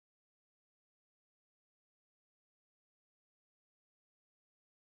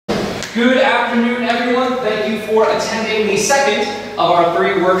Good afternoon, everyone. Thank you for attending the second of our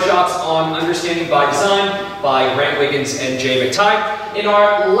 3 workshops on Understanding by Design by Grant Wiggins and Jay McTighe. In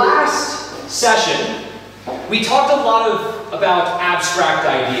our last session, we talked a lot about abstract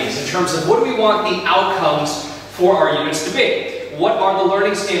ideas in terms of what do we want the outcomes for our units to be. What are the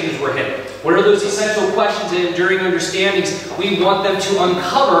learning standards we're hitting? What are those essential questions and enduring understandings we want them to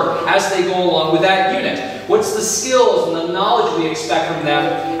uncover as they go along with that unit? What's the skills and the knowledge we expect from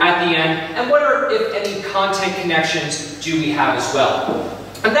them at the end? And what are, if any, content connections do we have as well?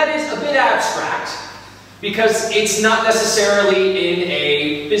 And that is a bit abstract because it's not necessarily in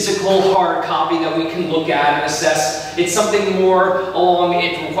a physical hard copy that we can look at and assess. It's something more along,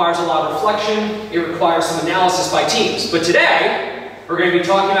 it requires a lot of reflection, it requires some analysis by teams. But today, we're going to be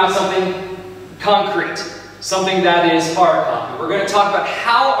talking about something concrete, something that is hard copy. We're going to talk about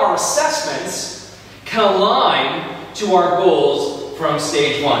how our assessments can align to our goals from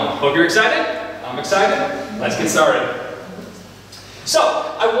stage 1. Hope you're excited? I'm excited. Let's get started. So,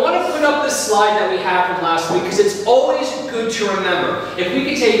 I want to put up this slide that we had from last week because it's always good to remember. If we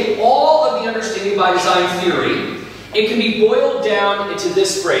could take all of the Understanding by Design theory, it can be boiled down into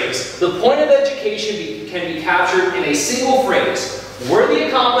this phrase. The point of education can be captured in a single phrase. Worthy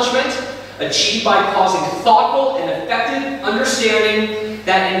accomplishment achieved by causing thoughtful and effective understanding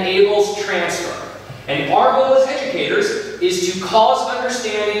that enables transfer. And our goal as educators is to cause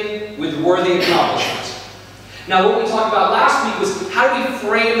understanding with worthy accomplishment. Now, what we talked about last week was how do we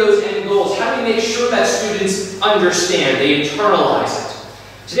frame those end goals? How do we make sure that students understand, they internalize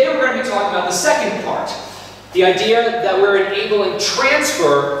it? Today we're going to be talking about the second part, the idea that we're enabling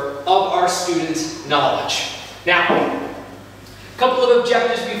transfer of our students' knowledge. Now, a couple of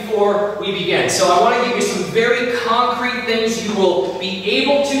objectives before we begin. So I want to give you some very concrete things you will be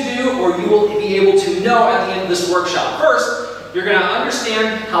able to do or you will be able to know at the end of this workshop. First, you're going to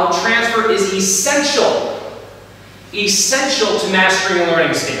understand how transfer is essential to mastering a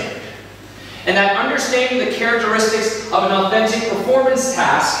learning standard. And that understanding the characteristics of an authentic performance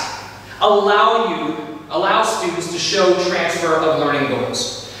task allow students to show transfer of learning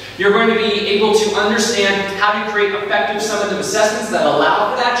goals. You're going to be able to understand how to create effective summative assessments that allow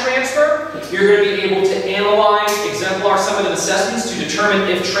for that transfer. You're going to be able to analyze exemplar summative assessments to determine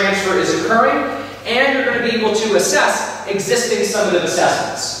if transfer is occurring. And you're going to be able to assess existing summative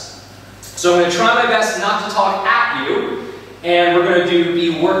assessments. So I'm going to try my best not to talk at you, and we're going to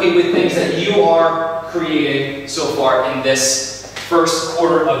be working with things that you are creating so far in this first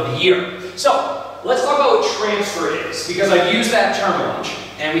quarter of the year. So let's talk about what transfer is, because I've used that term a bunch.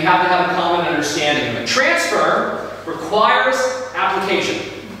 And we have to have a common understanding of it. Transfer requires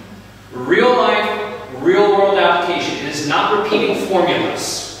application. Real life, real world application. It is not repeating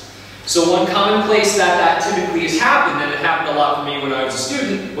formulas. So one common place that typically has happened, and it happened a lot for me when I was a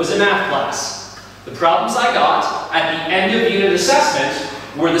student, was in math class. The problems I got at the end of unit assessment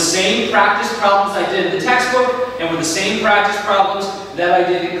were the same practice problems I did in the textbook and were the same practice problems that I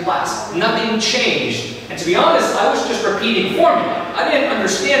did in class. Nothing changed. And to be honest, I was just repeating formula. I didn't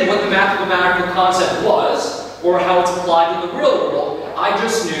understand what the mathematical concept was or how it's applied to the real world. I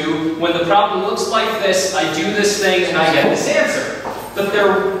just knew when the problem looks like this, I do this thing and I get this answer. But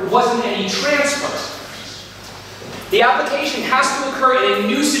there wasn't any transfer. The application has to occur in a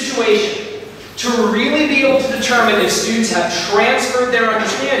new situation. To really be able to determine if students have transferred their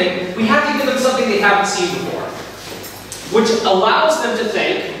understanding, we have to give them something they haven't seen before, which allows them to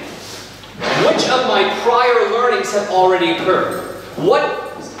think, which of my prior learnings have already occurred? What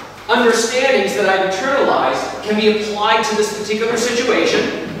understandings that I've internalized can be applied to this particular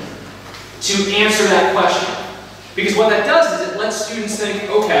situation to answer that question? Because what that does is it lets students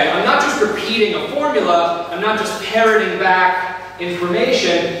think, okay, I'm not just repeating a formula, I'm not just parroting back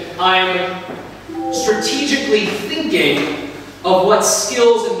information, I'm strategically thinking of what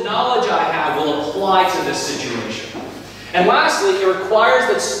skills and knowledge I have will apply to this situation. And lastly, it requires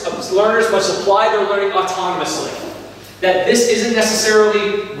that learners must apply their learning autonomously. That this isn't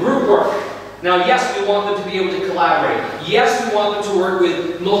necessarily group work. Now, yes, we want them to be able to collaborate. Yes, we want them to work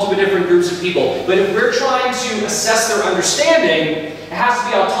with multiple different groups of people. But if we're trying to assess their understanding, it has to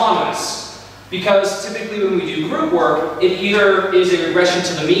be autonomous. Because typically when we do group work, it either is a regression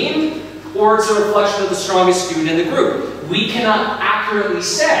to the mean, or it's a reflection of the strongest student in the group. We cannot accurately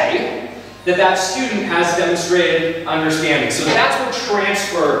say that that student has demonstrated understanding. So that's what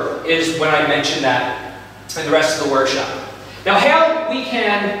transfer is when I mention that in the rest of the workshop. Now, how we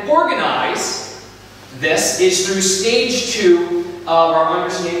can organize this is through stage 2 of our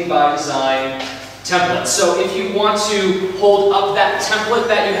Understanding by Design template. So if you want to hold up that template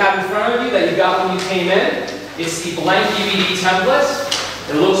that you have in front of you, that you got when you came in, it's the blank DVD template.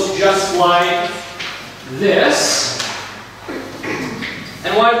 It looks just like this.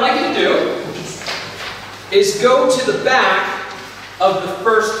 And what I'd like you to do is go to the back of the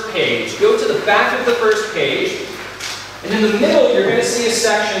first page. Go to the back of the first page, and in the middle you're going to see a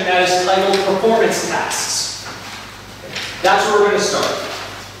section that is titled Performance Tasks. That's where we're going to start.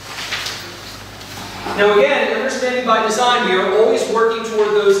 Now again, in Understanding by Design, we are always working toward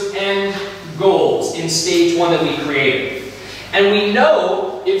those end goals in stage 1 that we created. And we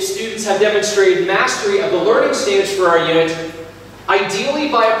know if students have demonstrated mastery of the learning standards for our unit, ideally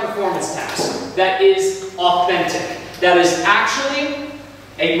by a performance task that is authentic, that is actually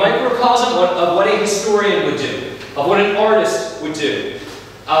a microcosm of what a historian would do, of what an artist would do,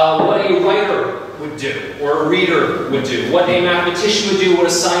 what a writer would do, or a reader would do, what a mathematician would do, what a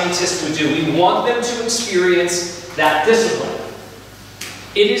scientist would do. We want them to experience that discipline.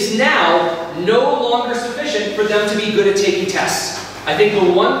 It is now no longer sufficient for them to be good at taking tests. I think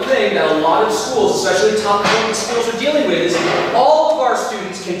the one thing that a lot of schools, especially top performing schools, are dealing with is all of our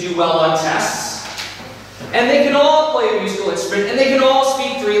students can do well on tests, and they can all play a musical instrument, and they can all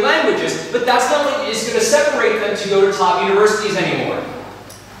speak 3 languages, but that's not what is going to separate them to go to top universities anymore.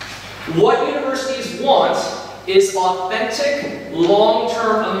 What universities want is authentic,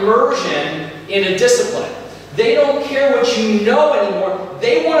 long-term immersion in a discipline. They don't care what you know anymore.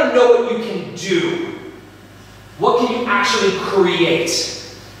 They want to know what you can do. What can you actually create?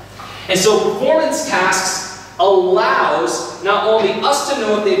 And so performance tasks allows not only us to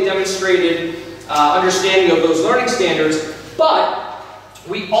know if they've demonstrated understanding of those learning standards, but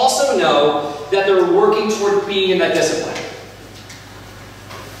we also know that they're working toward being in that discipline.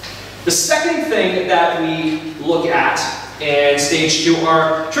 The second thing that we look at in stage 2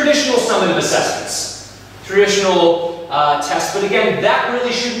 are traditional summative assessments. Traditional tests, but again, that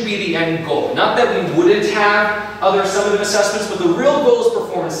really shouldn't be the end goal. Not that we wouldn't have other summative assessments, but the real goal is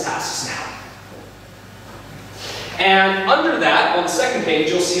performance tasks now. And under that, on the second page,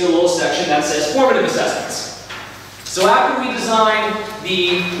 you'll see a little section that says formative assessments. So after we design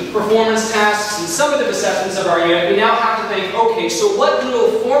the performance tasks and summative assessments of our unit, we now have to think, okay, so what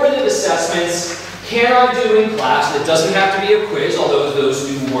little formative assessments can I do in class that doesn't have to be a quiz, although those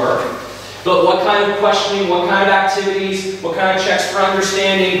do work, but what kind of questioning, what kind of activities, what kind of checks for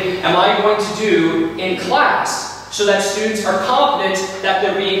understanding am I going to do in class so that students are confident that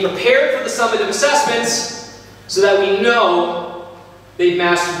they're being prepared for the summative assessments so that we know they've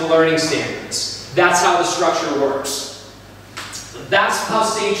mastered the learning standards. That's how the structure works. That's how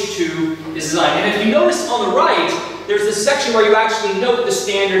stage 2 is designed. And if you notice on the right, there's this section where you actually note the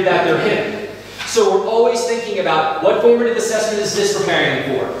standard that they're hitting. So we're always thinking about what formative assessment is this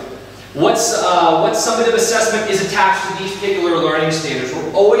preparing them for? What summative assessment is attached to these particular learning standards?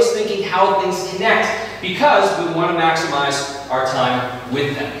 We're always thinking how things connect because we want to maximize our time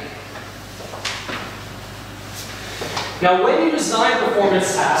with them. Now, when you design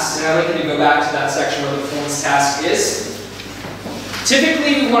performance tasks, and I'd like you to go back to that section where the performance task is,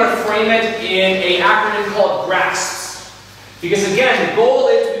 typically we want to frame it in an acronym called GRASPS. Because again, the goal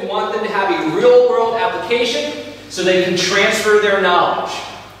is we want them to have a real-world application so they can transfer their knowledge.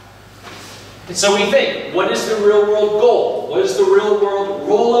 And so we think, what is the real-world goal? What is the real-world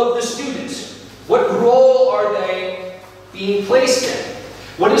role of the student? What role are they being placed in?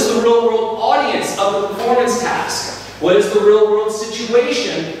 What is the real-world audience of the performance task? What is the real-world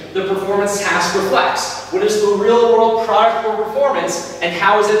situation the performance task reflects? What is the real-world product or performance, and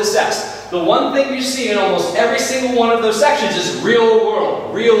how is it assessed? The one thing you see in almost every single one of those sections is real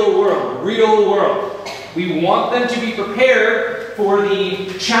world, real world, real world. We want them to be prepared for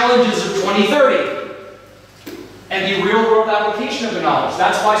the challenges of 2030 and the real-world application of the knowledge.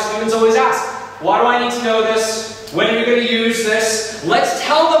 That's why students always ask, why do I need to know this? When are you going to use this? Let's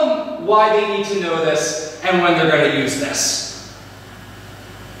tell them why they need to know this and when they're going to use this.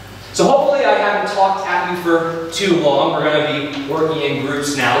 So hopefully I haven't talked at you for too long. We're going to be working in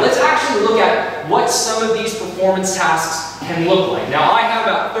groups now. Let's actually look at what some of these performance tasks can look like. Now I have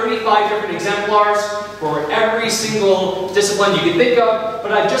about 35 different exemplars for every single discipline you can think of,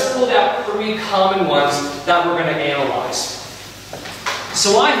 but I've just pulled out 3 common ones that we're going to analyze.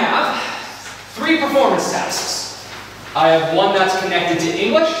 So I have 3 performance tasks. I have one that's connected to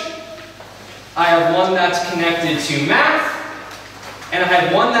English, I have one that's connected to math, and I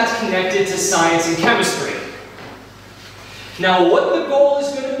have one that's connected to science and chemistry. Now what the goal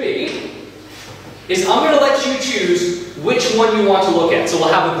is going to be is I'm going to let you choose which one you want to look at. So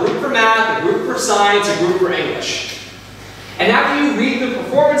we'll have a group for math, a group for science, a group for English. And after you read the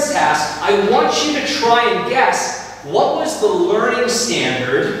performance task, I want you to try and guess what was the learning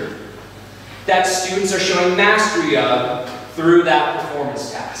standard that students are showing mastery of through that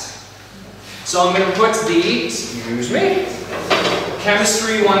performance task. So I'm going to put the, excuse me,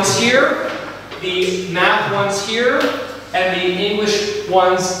 chemistry ones here, the math ones here, and the English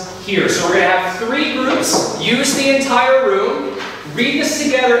ones here. So we're going to have 3 groups, use the entire room, read this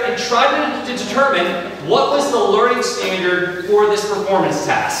together, and try to determine what was the learning standard for this performance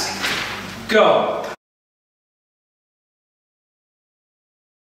task. Go.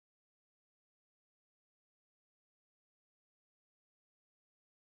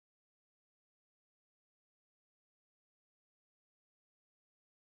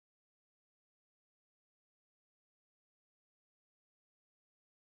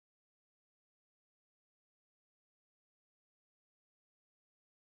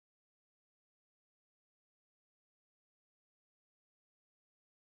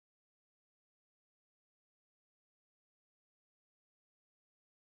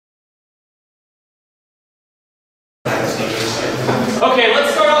 Okay,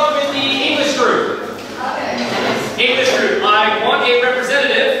 let's start off with the English group. English group, I want a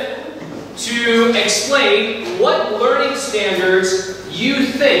representative to explain what learning standards you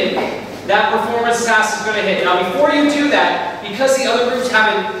think that performance task is going to hit. Now, before you do that, because the other groups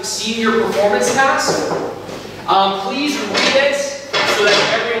haven't seen your performance task, please read it so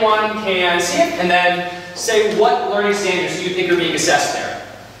that everyone can see it, and then say what learning standards you think are being assessed there.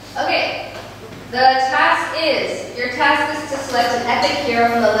 Okay. The task is, your task is to select an epic hero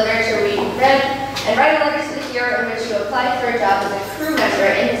from the literature we read and write a letter to the hero in which you applied for a job as a crew member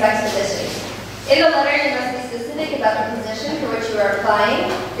in his expedition. In the letter, you must be specific about the position for which you are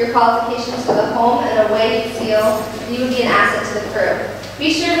applying, your qualifications for the home, and a way you feel you would be an asset to the crew.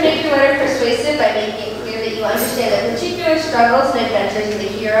 Be sure to make your letter persuasive by making it clear that you understand the particular struggles and adventures the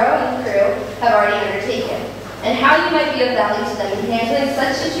hero and crew have already undertaken, and how you might be of value to them in handling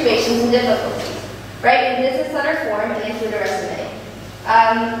such situations and difficulties. Write in business letter form and include a resume.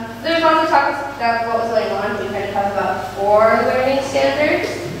 There's lots of talk about what was going on. We kind of talk about 4 learning standards.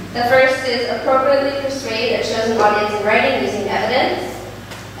 The first is appropriately persuade a chosen audience in writing using evidence.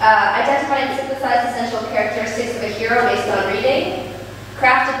 Identify and synthesize essential characteristics of a hero based on reading.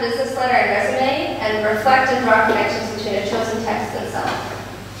 Craft a business letter and resume, and reflect and draw connections between a chosen text and self.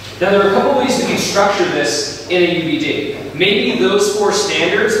 Now, there are a couple ways we can structure this in a UVD. Maybe those 4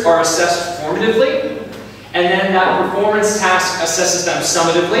 standards are assessed formatively, and then that performance task assesses them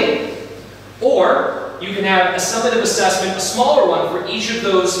summatively. Or you can have a summative assessment, a smaller one for each of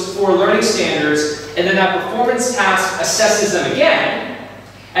those 4 learning standards, and then that performance task assesses them again.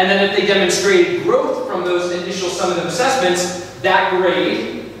 And then if they demonstrate growth from those initial summative assessments, that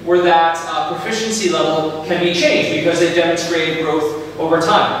grade or that proficiency level can be changed because they've demonstrated growth over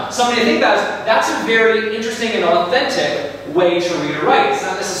time. Something to think about is that's a very interesting and authentic way to read or write. It's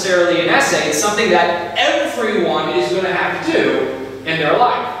not necessarily an essay, it's something that everyone is going to have to do in their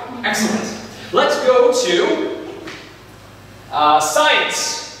life. Excellent. Let's go to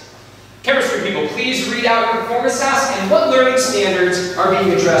science. Chemistry people, please read out your performance task and what learning standards are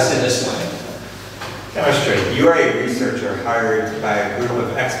being addressed in this way. Chemistry. You are a researcher hired by a group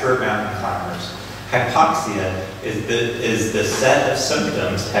of expert mountain climbers. Hypoxia is the set of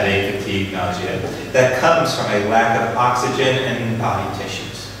symptoms, headache, fatigue, nausea, that comes from a lack of oxygen in body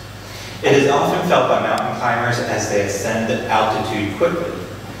tissues. It is often felt by mountain climbers as they ascend altitude quickly.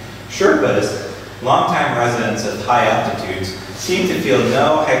 Sherpas, longtime residents of high altitudes, seem to feel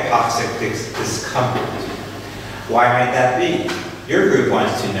no hypoxic discomfort. Why might that be? Your group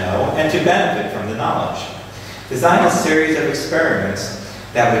wants to know and to benefit from the knowledge. Design a series of experiments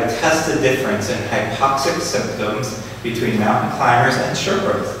that would test the difference in hypoxic symptoms between mountain climbers and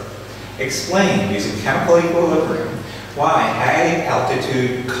Sherpas. Explain, using chemical equilibrium, why high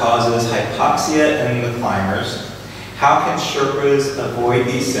altitude causes hypoxia in the climbers. How can Sherpas avoid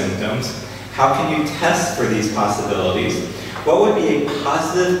these symptoms? How can you test for these possibilities? What would a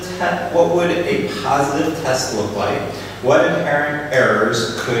positive test look like? What inherent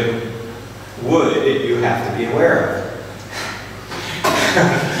errors would you have to be aware of?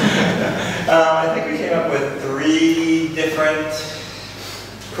 I think we came up with 3 different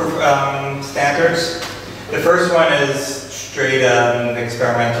standards. The first one is straight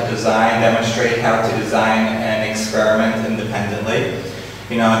experimental design, demonstrate how to design an experiment independently.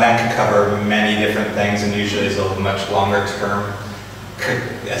 You know, and that could cover many different things, and usually is a much longer term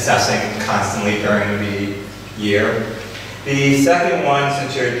assessing constantly during the year. The second one,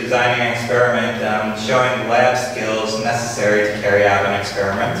 since you're designing an experiment, showing lab skills necessary to carry out an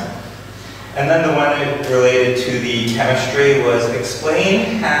experiment. And then the one related to the chemistry was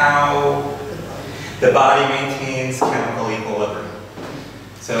explain how the body maintains chemical equilibrium.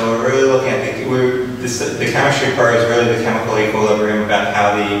 So we're really looking at the chemistry part is really the chemical equilibrium about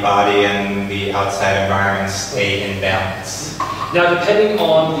how the body and the outside environment stay in balance. Now, depending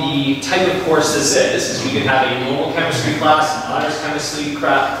on the type of course this is, you can have a normal chemistry class, an honors chemistry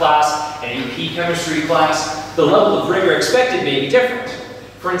class, an AP chemistry class. The level of rigor expected may be different.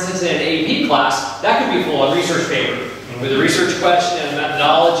 For instance, in an AP class, that could be a full-on research paper with a research question and a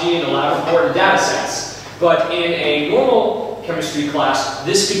methodology and a lab report and data sets. But in a normal chemistry class,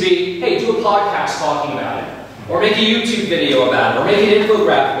 this could be, hey, do a podcast talking about it, or make a YouTube video about it, or make an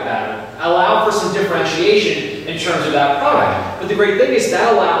infographic about it. Allow for some differentiation in terms of that product. But the great thing is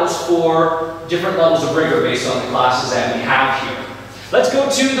that allows for different levels of rigor based on the classes that we have here. Let's go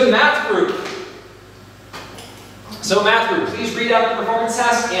to the math group. So math group, please read out the performance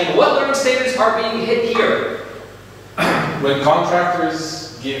task and what learning standards are being hit here. When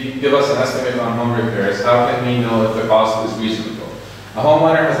contractors give us an estimate on home repairs, how can we know if the cost is reasonable? A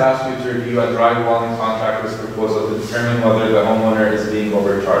homeowner has asked you to review a drywalling contractor's proposal to determine whether the homeowner is being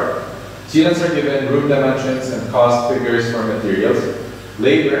overcharged. Students are given room dimensions and cost figures for materials,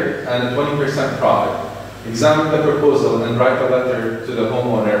 labor, and a 20% profit. Examine the proposal and write a letter to the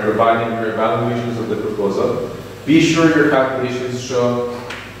homeowner providing your evaluations of the proposal. Be sure to show your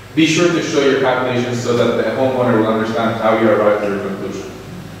calculations so that the homeowner will understand how you arrived at your conclusion.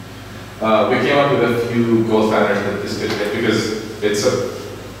 We came up with a few gold standards that this could fit because it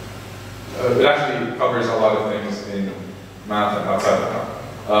actually covers a lot of things in math and outside of math.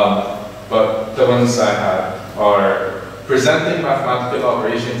 But the ones I have are presenting mathematical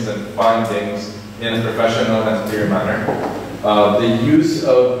operations and findings in a professional and clear manner. The use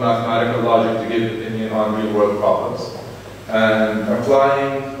of mathematical logic to give opinion on real-world problems, and apply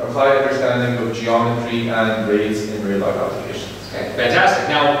understanding of geometry and rates in real-life applications. Okay, fantastic.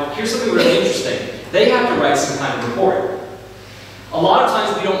 Now, here's something really interesting. They have to write some kind of report. A lot of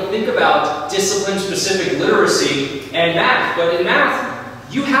times we don't think about discipline-specific literacy and math, but in math,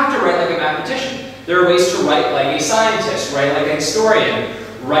 you have to write like a mathematician. There are ways to write like a scientist, write like a historian,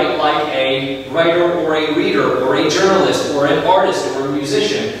 write like a writer or a reader or a journalist or an artist or a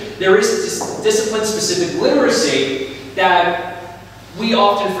musician. There is discipline-specific literacy that we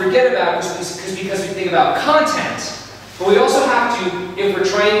often forget about because we think about content. But we also have to, if we're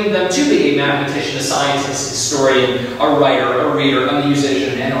training them to be a mathematician, a scientist, a historian, a writer, a reader, a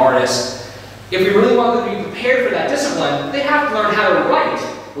musician, an artist, if we really want them to be prepared for that discipline, they have to learn how to write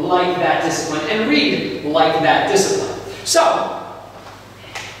like that discipline and read like that discipline. So,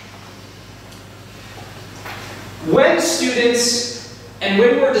 when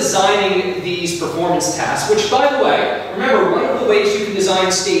we're designing these performance tasks, which by the way, remember one of the ways you can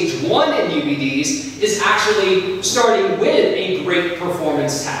design stage 1 in UBDs is actually starting with a great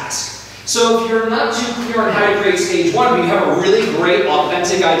performance task. So if you're not too clear on how to create stage 1, but you have a really great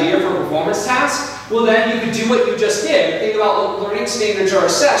authentic idea for a performance task, well then you could do what you just did. Think about what learning standards are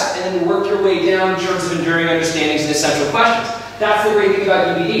assessed and then work your way down in terms of enduring understandings and essential questions. That's the great thing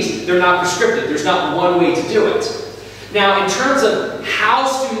about UBDs. They're not prescriptive. There's not one way to do it. Now, in terms of how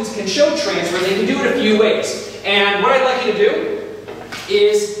students can show transfer, they can do it a few ways. And what I'd like you to do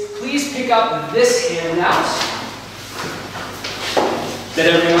is please pick up this handout that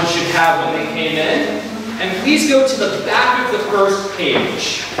everyone should have when they came in. And please go to the back of the first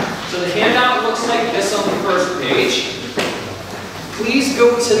page. So the handout looks like this on the first page. Please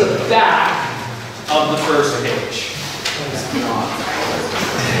go to the back of the first page.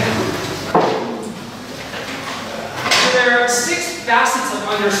 There are 6 facets of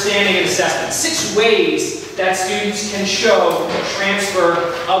understanding and assessment, 6 ways that students can show transfer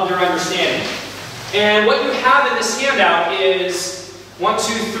of their understanding. And what you have in this handout is 5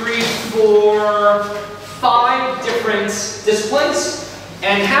 different disciplines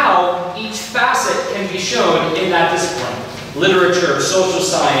and how each facet can be shown in that discipline. Literature, social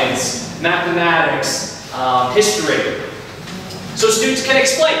science, mathematics, history. So students can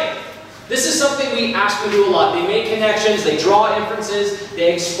explain. This is something we ask them to do a lot. They make connections, they draw inferences,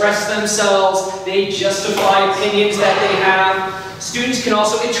 they express themselves, they justify opinions that they have. Students can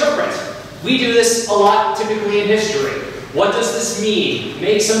also interpret. We do this a lot typically in history. What does this mean?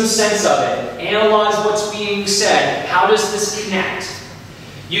 Make some sense of it. Analyze what's being said. How does this connect?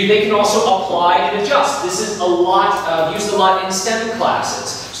 They can also apply and adjust. This is used a lot in STEM classes.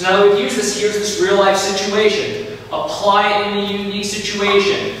 So now that we've used this, here's this real life situation. Apply it in a unique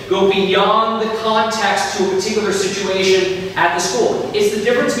situation. Go beyond the context to a particular situation at the school. It's the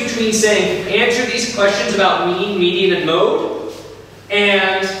difference between saying, answer these questions about mean, median, and mode,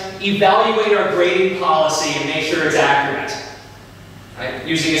 and evaluate our grading policy and make sure it's accurate. Right?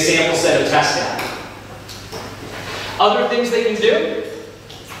 Using a sample set of test data. Other things they can do.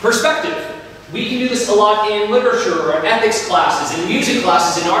 Perspective. We can do this a lot in literature or ethics classes, in music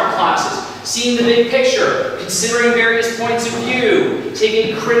classes, in art classes. Seeing the big picture, considering various points of view,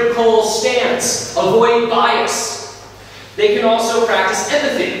 taking a critical stance, avoid bias. They can also practice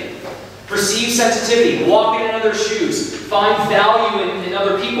empathy, perceive sensitivity, walk in others' shoes, find value in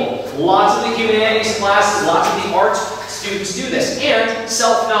other people. Lots of the humanities classes, lots of the arts students do this. And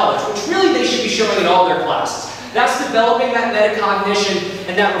self-knowledge, which really they should be showing in all their classes. That's developing that metacognition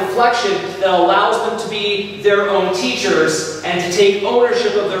and that reflection that allows them to be their own teachers and to take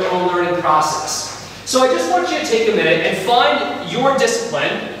ownership of their own learning process. So I just want you to take a minute and find your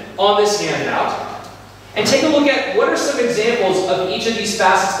discipline on this handout and take a look at what are some examples of each of these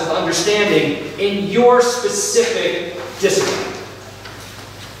facets of understanding in your specific discipline.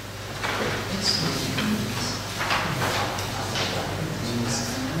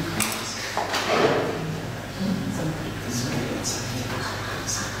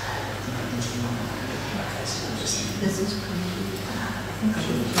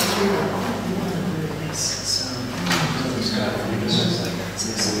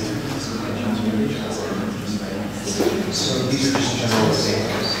 So these are just general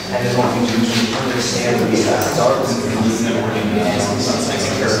examples. I just want you to understand what these facets are. This is the networking something like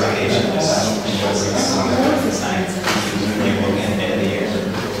interrogation design.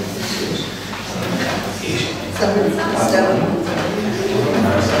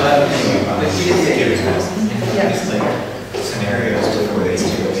 Scenarios before they do.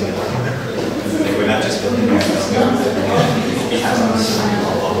 We're not just building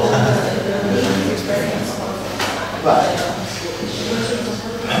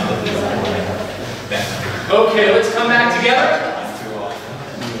Okay, let's come back together.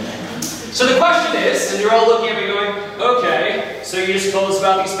 So the question is, and you're all looking at me going, okay, so you just told us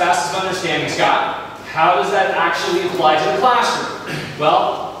about these facets of understanding, Scott. How does that actually apply to the classroom?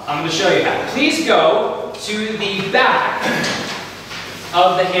 Well, I'm going to show you how. Please go to the back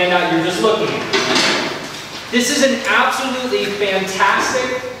of the handout you're just looking at. This is an absolutely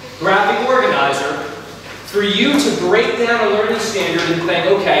fantastic graphic organizer for you to break down a learning standard and think,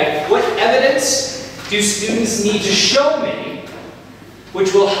 okay, what evidence do students need to show me,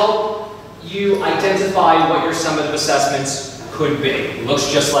 which will help you identify what your summative assessments could be. It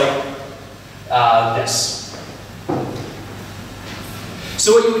looks just like this.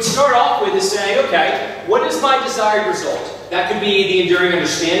 So what you would start off with is saying, okay, what is my desired result? That could be the enduring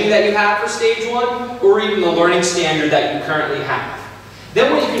understanding that you have for stage 1, or even the learning standard that you currently have.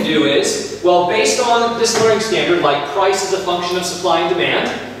 Then what you can do is, well, based on this learning standard, like price is a function of supply and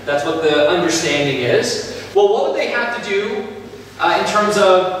demand, that's what the understanding is. Well, what would they have to do in terms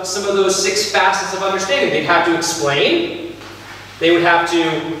of some of those 6 facets of understanding? They'd have to explain, they would have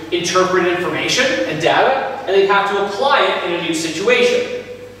to interpret information and data, and they'd have to apply it in a new situation.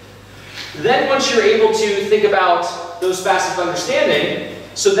 Then once you're able to think about those facets of understanding,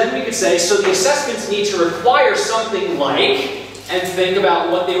 so then we could say, so the assessments need to require something like, and think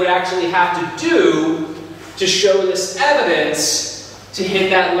about what they would actually have to do to show this evidence to hit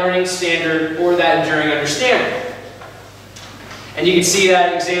that learning standard or that enduring understanding. And you can see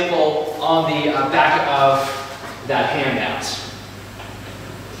that example on the back of that handout.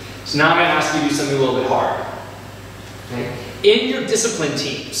 So now I'm going to ask you to do something a little bit harder. Okay? In your discipline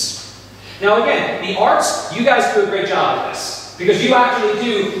teams. Now again, the arts, you guys do a great job of this. Because you actually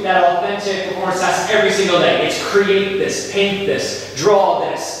do that authentic performance task every single day. It's create this, paint this,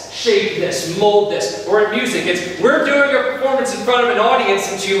 draw this, shape this, mold this. Or in music, it's we're doing a performance in front of an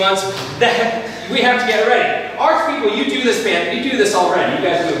audience in 2 months that we have to get ready. Arts people, you do this, man. You do this already. You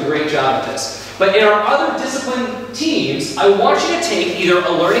guys do a great job at this. But in our other discipline teams, I want you to take either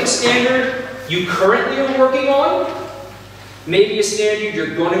a learning standard you currently are working on, maybe a standard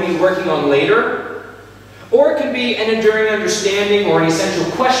you're going to be working on later, or it could be an enduring understanding or an essential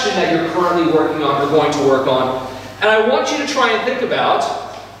question that you're currently working on or going to work on. And I want you to try and think about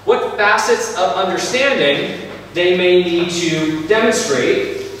what facets of understanding they may need to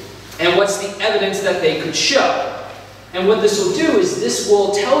demonstrate and what's the evidence that they could show. And what this will do is this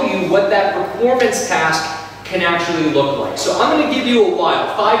will tell you what that performance task can actually look like. So I'm going to give you a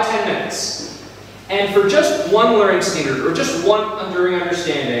while, 5-10 minutes. And for just one learning standard or just one enduring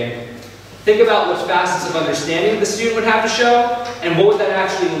understanding, think about what facets of understanding the student would have to show, and what would that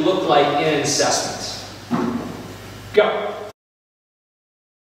actually look like in an assessment. Go.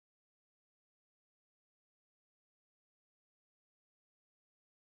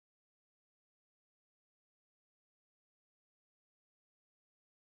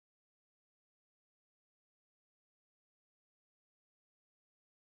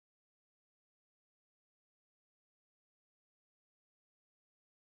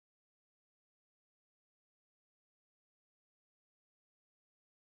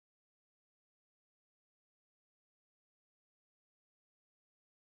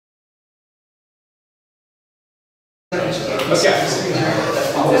 Okay.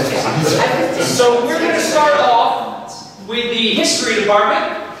 So we're going to start off with the history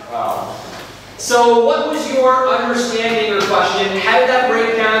department. Wow. So what was your understanding or question? How did that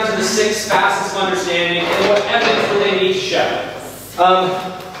break down to the 6 facets of understanding, and what evidence would they need to show?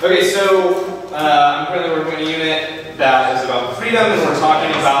 Okay, so I'm currently working on a unit that is about freedom, and we're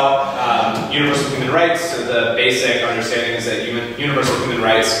talking about universal human rights. So the basic understanding is that universal human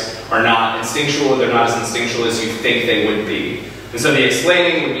rights are not instinctual, they're not as instinctual as you think they would be. And so the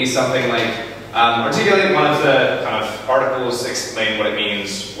explaining would be something like, articulate one of the kind of articles, explain what it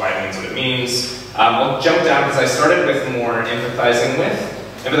means, why it means what it means. I'll jump down because I started with more empathizing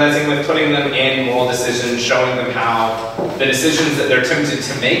with putting them in moral decisions, showing them how the decisions that they're tempted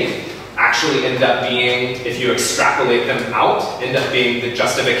to make actually end up being, if you extrapolate them out, end up being the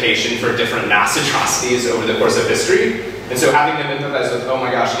justification for different mass atrocities over the course of history. And so having them empathize with, oh my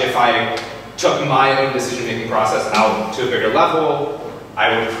gosh, if I took my own decision-making process out to a bigger level,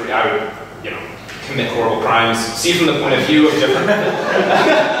 I would commit horrible crimes. See from the point of view of different...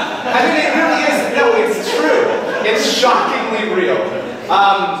 I mean, it really is. No, it's true. It's shockingly real.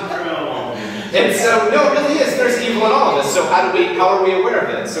 And so, no, it really is. There's evil in all of us. So how are we aware of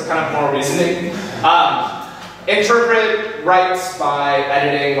it? So kind of moral reasoning. Interpret rights by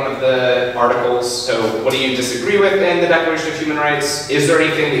editing one of the articles. So what do you disagree with in the Declaration of Human Rights? Is there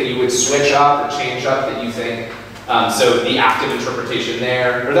anything that you would switch up or change up that you think? So the active interpretation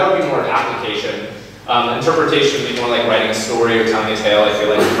there, or that would be more of application. Interpretation would be more like writing a story or telling a tale, I feel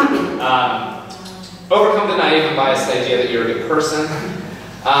like. Overcome the naive and biased idea that you're a good person.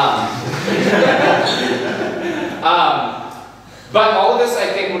 But all of this,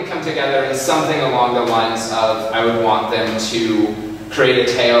 I think, would come together in something along the lines of, I would want them to create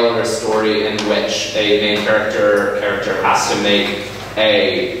a tale or a story in which a main character has to make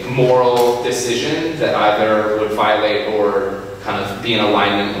a moral decision that either would violate or kind of be in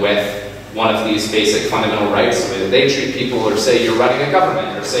alignment with one of these basic fundamental rights, the way that they treat people, or say you're running a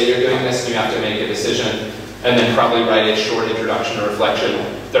government, or say you're doing this and you have to make a decision, and then probably write a short introduction or reflection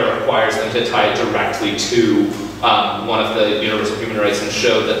that requires them to tie it directly to one of the universal human rights and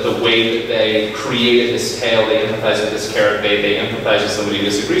show that the way that they created this tale, they empathize with this character, they empathize with somebody who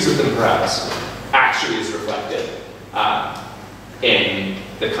disagrees with them perhaps, actually is reflected in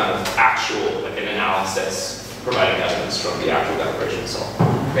the kind of actual, like an analysis, providing evidence from the actual declaration itself.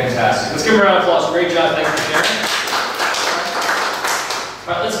 Fantastic. Let's give them a round of applause. Great job. Thanks for sharing.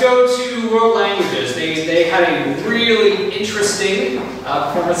 All right, let's go to world languages. They had a really interesting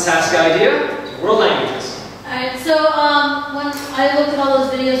performance task idea. World languages. Alright, so when I looked at all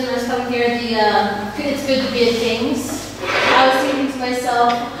those videos when I was coming here, It's Good to Be a Kings, I was thinking to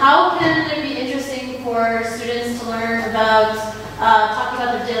myself, how can it be interesting for students to learn about talking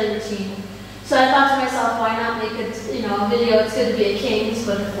about their daily routine? So I thought to myself, why not make it, a video, It's Good to Be a Kings,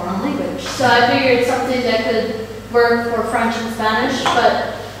 but in a foreign language. So I figured something that could work for French and Spanish,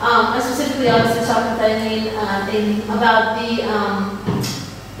 but I specifically obviously talking with Eileen about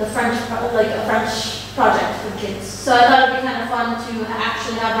the French, like a French project for kids. So I thought it'd be kind of fun to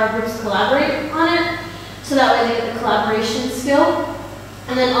actually have our groups collaborate on it, so that way they get the collaboration skill.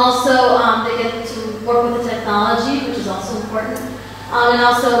 And then also they get to work with the technology, which is also important. And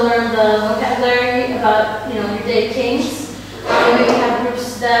also learn the vocabulary about, your day kings. Maybe we have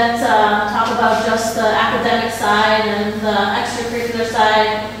groups that talk about just the academic side and the extracurricular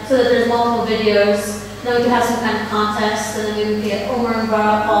side, so that there's multiple videos. Then we can have some kind of contest, and then maybe we can get Omer and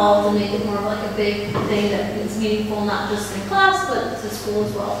Bara involved and make it more of like a big thing that is meaningful, not just in class, but to school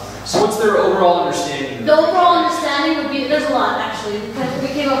as well. So what's their overall understanding? The overall understanding would be, there's a lot actually, we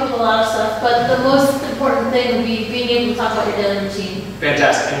came up with a lot of stuff, but the most important thing would be being able to talk about your daily routine.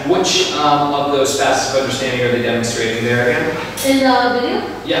 Fantastic. And which of those facets of understanding are they demonstrating there again? In the video?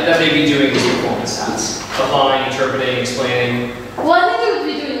 Yeah, that they be doing these performance tasks. Applying, interpreting, explaining. Well, I think they would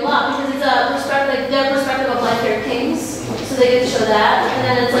be doing a lot because it's a perspective, their perspective of like their kings, so they get to show that, and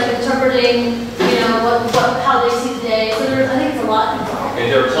then it's like interpreting, how they see the day. So I think it's a lot involved. Okay,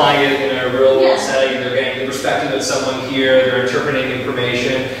 they're applying it in a real world Yeah. setting. They're getting the perspective of someone here. They're interpreting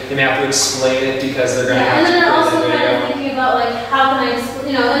information. They may have to explain it because they're going to have And to then they're create also the kind of video. thinking about like how can I,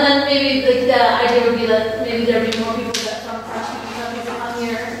 and then maybe like the idea would be that maybe there'd be more people that from French speaking countries that come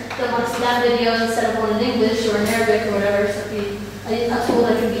here that want to see that video instead of one in English or in Arabic or whatever. So it'd be a tool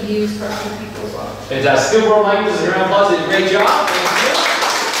that can be used for other people as well. Fantastic. Good world languages. A round of applause. You did a great job. Thank you.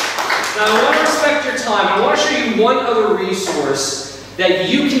 Now, I want to respect your time. I want to show you one other resource that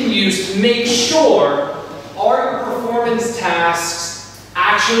you can use to make sure our performance tasks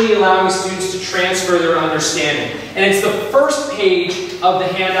actually allowing students to transfer their understanding. And it's the first page of the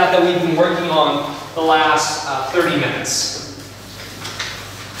handout that we've been working on the last 30 minutes.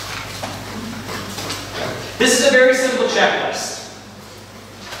 This is a very simple checklist.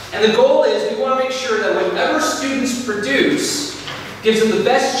 And the goal is we want to make sure that whatever students produce gives them the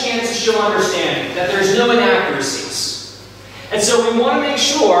best chance to show understanding, that there's no inaccuracies. And so we want to make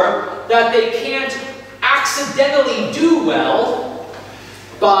sure that they can't accidentally do well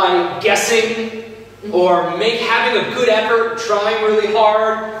by guessing or having a good effort, trying really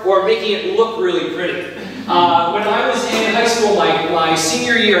hard, or making it look really pretty. When I was in high school, my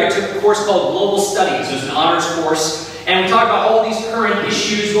senior year, I took a course called Global Studies. It was an honors course. And we talked about all these current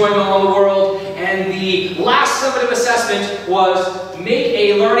issues going on in the world. And the last summative assessment was make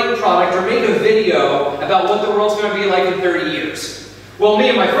a learning product or make a video about what the world's going to be like in 30 years. Well, me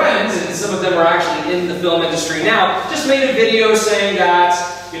and my friends, and some of them are actually in the film industry now, just made a video saying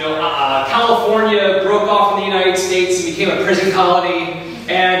that, California broke off from the United States and became a prison colony.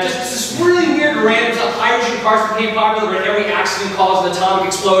 And just this really weird random stuff. Hydrogen cars became popular and every accident caused an atomic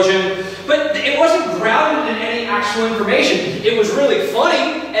explosion. But it wasn't grounded in any actual information. It was really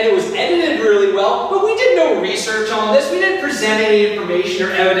funny and it was edited really well, but we did no research on this. We didn't present any information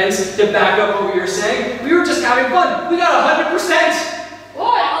or evidence to back up what we were saying. We were just having fun. We got 100%.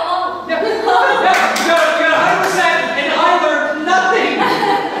 What? How long? Yeah, we got 100% and I learned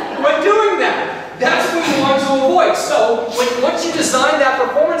nothing when doing that. That's what you want to avoid. So, once you design that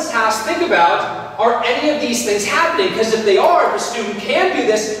performance task, think about, are any of these things happening? Because if they are, if a student can do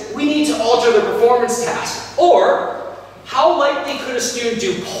this, we need to alter the performance task. Or, how likely could a student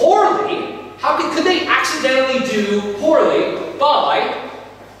do poorly? Could they accidentally do poorly by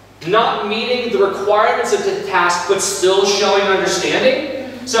not meeting the requirements of the task, but still showing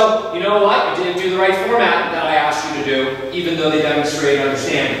understanding? So, you know what? I didn't do the right format that I asked you to do, even though they demonstrated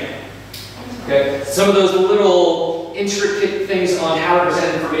understanding. Okay? Some of those little intricate things on how to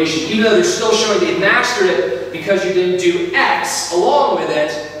present information, even though they're still showing they've mastered it because you didn't do X along with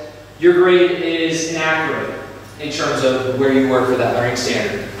it, your grade is inaccurate in terms of where you were for that learning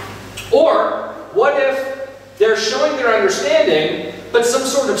standard. Or, what if they're showing their understanding, but some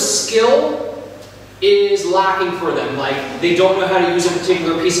sort of skill is lacking for them, like they don't know how to use a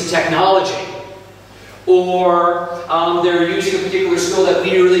particular piece of technology, or they're using a particular skill that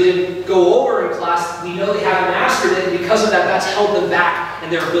we really didn't go over in class. We know they haven't mastered it, and because of that, that's held them back in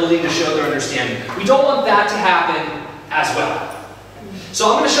their ability to show their understanding. We don't want that to happen as well.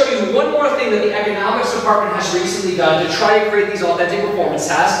 So I'm going to show you one more thing that the economics department has recently done to try to create these authentic performance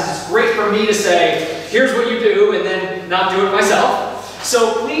tasks, because it's great for me to say, here's what you do, and then not do it myself.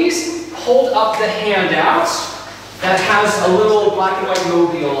 So please hold up the handout that has a little black and white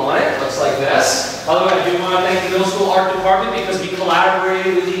mobile on it. Looks like this. By the way, I do want to thank the middle school art department because we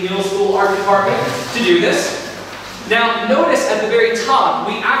collaborated with the middle school art department to do this. Now, notice at the very top,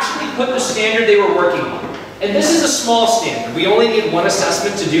 we actually put the standard they were working on. And this is a small standard. We only need one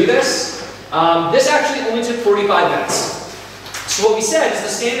assessment to do this. This actually only took 45 minutes. So what we said is the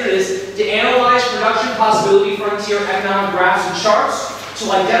standard is to analyze production possibility frontier economic graphs and charts, to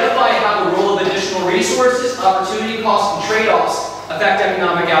identify how the role of additional resources, opportunity costs, and trade-offs affect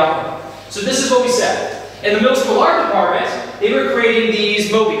economic output. So this is what we said. In the middle school art department, they were creating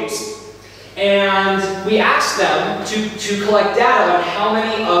these mobiles. And we asked them to collect data on how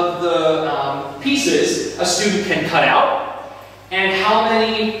many of the pieces a student can cut out, and how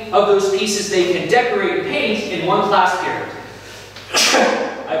many of those pieces they can decorate and paint in one class period.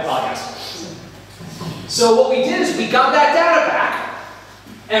 I apologize. So what we did is we got that data back,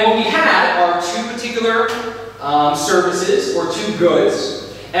 and what we had are two particular services, or two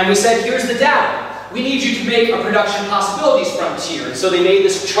goods, and we said, here's the data. We need you to make a production possibilities frontier. And so they made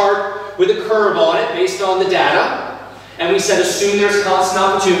this chart with a curve on it based on the data, and we said, assume there's constant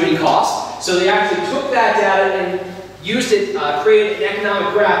opportunity cost. So they actually took that data and used it, created an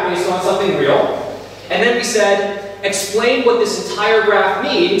economic graph based on something real, and then we said, explain what this entire graph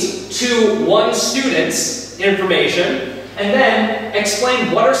means to one student's information, and then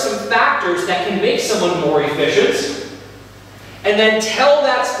explain what are some factors that can make someone more efficient, and then tell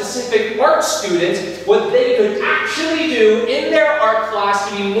that specific art student what they could actually do in their art class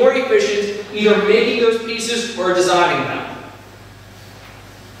to be more efficient, either making those pieces or designing them.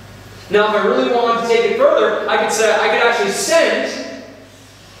 Now, if I really wanted to take it further, I could actually send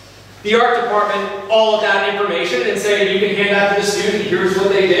the art department all of that information and say, you can hand that to the student, here's what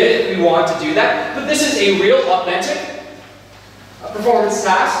they did if we want to do that. But this is a real, authentic performance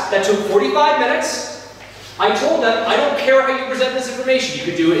task that took 45 minutes. I told them, I don't care how you present this information. You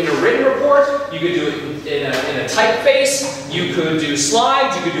could do it in a written report, you could do it in a typeface, you could do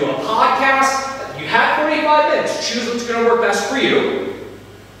slides, you could do a podcast. You have 45 minutes. Choose what's going to work best for you.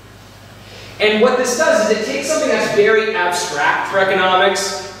 And what this does is it takes something that's very abstract for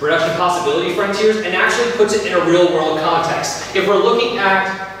economics, production possibility frontiers, and actually puts it in a real-world context. If we're looking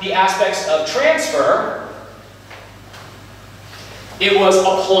at the aspects of transfer, it was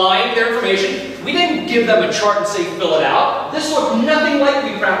applying their information. We didn't give them a chart and say, fill it out. This looked nothing like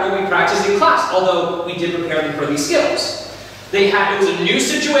what we practiced in class, although we did prepare them for these skills. It was a new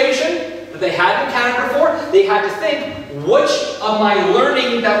situation that they hadn't encountered before. They had to think, which of my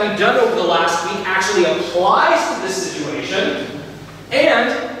learning that we've done over the last week actually applies to this situation?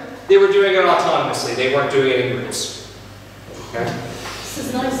 And they were doing it autonomously. They weren't doing it in groups. Okay? This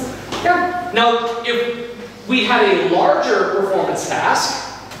is nice. Yeah. Now, if we had a larger performance task,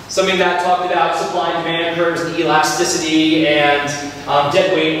 something that talked about supply and demand curves and elasticity and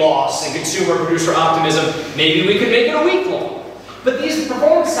dead weight loss and consumer-producer optimism, maybe we could make it a week long. But these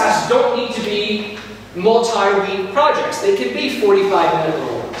performance tasks don't need to be multi-week projects. They can be 45-minute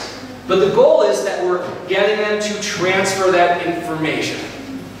little ones. But the goal is that we're getting them to transfer that information.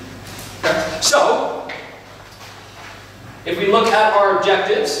 Okay. So, if we look at our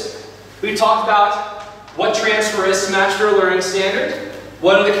objectives, we've talked about what transfer is to match for a learning standard,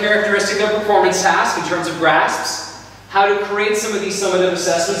 what are the characteristics of performance tasks in terms of grasps, how to create some of these summative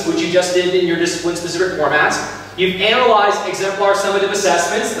assessments, which you just did in your discipline-specific formats. You've analyzed exemplar summative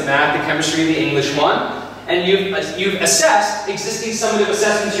assessments, the math, the chemistry, the English one, and you've assessed existing summative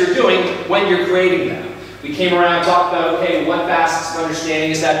assessments you're doing when you're creating them. We came around and talked about, okay, what facets of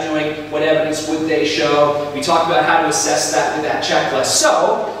understanding is that doing? What evidence would they show? We talked about how to assess that with that checklist.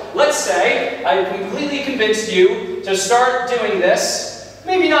 So, let's say I completely convinced you to start doing this.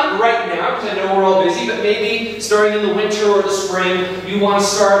 Maybe not right now, because I know we're all busy, but maybe starting in the winter or the spring, you want to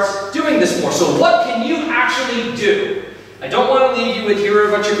start doing this more. So what can you actually do? I don't want to leave you with here are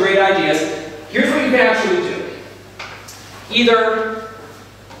a bunch of great ideas. Here's what you can actually do. Either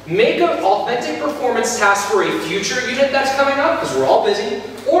make an authentic performance task for a future unit that's coming up, because we're all busy,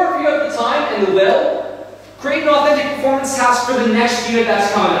 or if you have the time and the will, create an authentic performance task for the next unit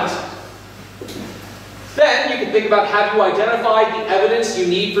that's coming up. Then you can think about how you identify the evidence you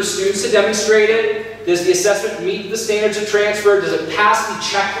need for students to demonstrate it. Does the assessment meet the standards of transfer? Does it pass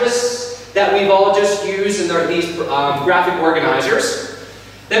the checklists that we've all just used and there are these graphic organizers?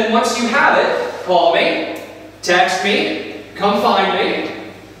 Then once you have it, call me, text me, come find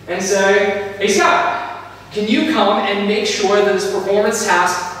me, and say, hey Scott, can you come and make sure that this performance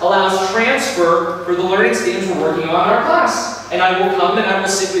task allows transfer for the learning standards we're working on in our class? And I will come and I will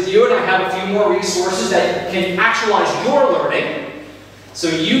sit with you and I have a few more resources that can actualize your learning so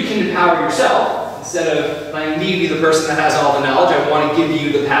you can empower yourself. Instead of letting me be the person that has all the knowledge, I want to give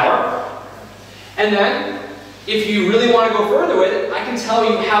you the power. And then, if you really want to go further with it, I can tell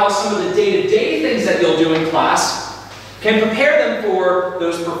you how some of the day-to-day things that you'll do in class can prepare them for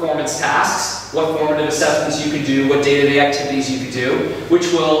those performance tasks, what formative assessments you could do, what day-to-day activities you could do,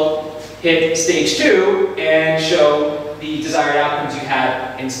 which will hit stage 2 and show the desired outcomes you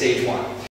had in stage 1.